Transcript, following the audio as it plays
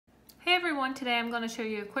everyone, today I'm going to show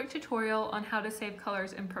you a quick tutorial on how to save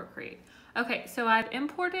colors in Procreate. Okay, so I've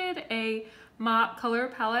imported a mop color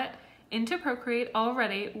palette into Procreate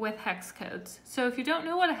already with hex codes. So if you don't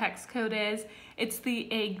know what a hex code is, it's the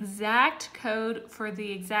exact code for the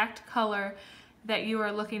exact color that you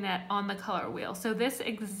are looking at on the color wheel. So this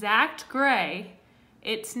exact gray,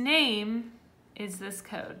 its name is this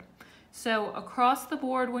code. So across the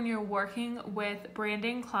board when you're working with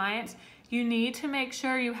branding clients, you need to make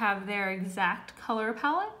sure you have their exact color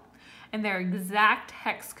palette and their exact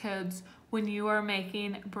hex codes when you are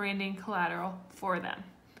making branding collateral for them.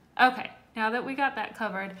 Okay, now that we got that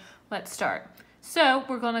covered, let's start. So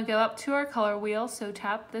we're going to go up to our color wheel, so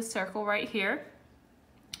tap this circle right here.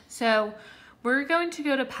 So we're going to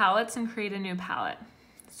go to palettes and create a new palette.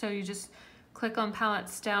 So you just click on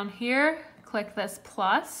palettes down here, click this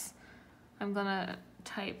plus. I'm going to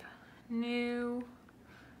type new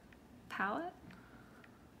palette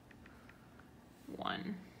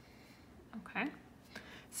 1. Okay.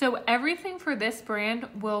 So everything for this brand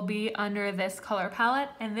will be under this color palette,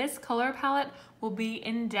 and this color palette will be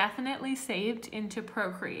indefinitely saved into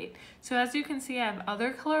Procreate. So as you can see, I have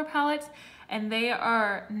other color palettes and they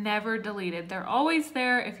are never deleted. They're always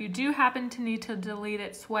there. If you do happen to need to delete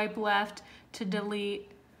it, swipe left to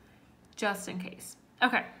delete just in case.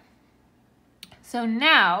 Okay. So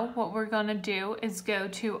now what we're going to do is go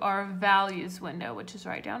to our values window, which is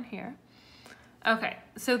right down here. Okay,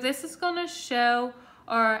 so this is going to show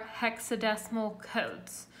our hexadecimal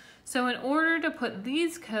codes. So in order to put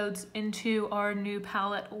these codes into our new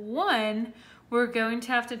palette 1, we're going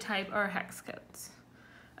to have to type our hex codes.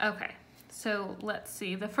 Okay, so let's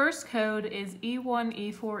see. The first code is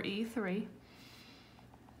E1, E4, E3.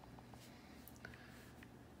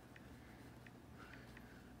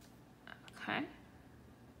 Okay.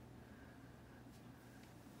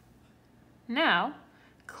 Now,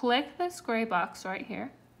 click this gray box right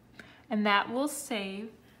here, and that will save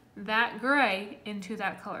that gray into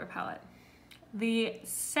that color palette. The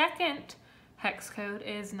second hex code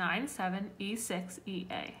is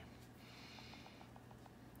 97E6EA.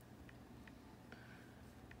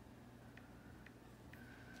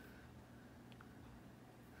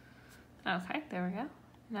 Okay, there we go.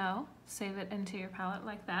 Now, save it into your palette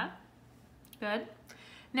like that. Good.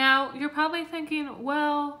 Now, you're probably thinking,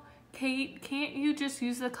 well, Kate, can't you just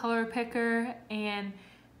use the color picker and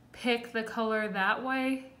pick the color that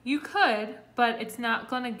way? You could, but it's not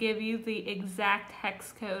going to give you the exact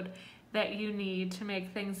hex code that you need to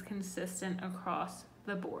make things consistent across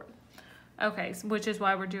the board. Okay, so which is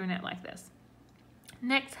why we're doing it like this.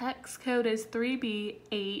 Next hex code is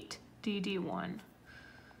 3B8DD1.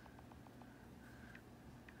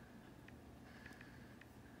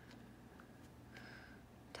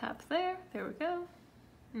 Tap there, there we go.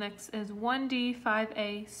 Next is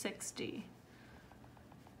 1D5A6D.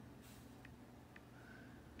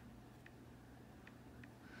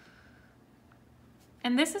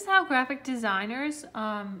 And this is how graphic designers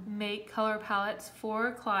make color palettes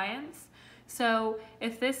for clients. So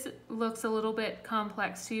if this looks a little bit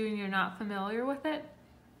complex to you and you're not familiar with it,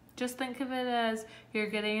 just think of it as you're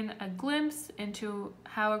getting a glimpse into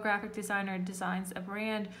how a graphic designer designs a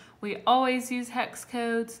brand. We always use hex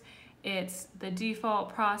codes. It's the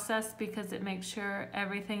default process because it makes sure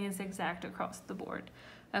everything is exact across the board.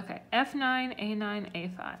 Okay, F9, A9,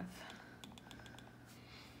 A5.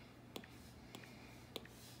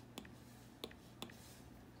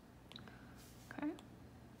 Okay,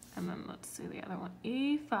 and then let's see the other one,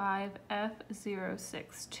 E5,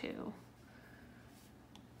 F062.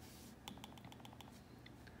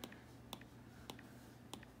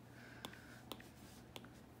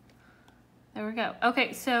 There we go.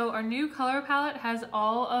 Okay, so our new color palette has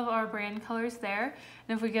all of our brand colors there.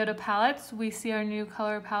 And if we go to palettes, we see our new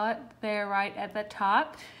color palette there right at the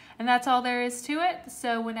top. And that's all there is to it.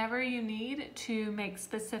 So whenever you need to make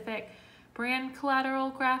specific brand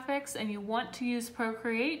collateral graphics and you want to use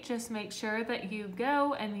Procreate, just make sure that you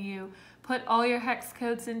go and you put all your hex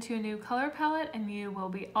codes into a new color palette and you will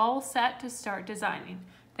be all set to start designing.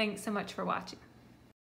 Thanks so much for watching.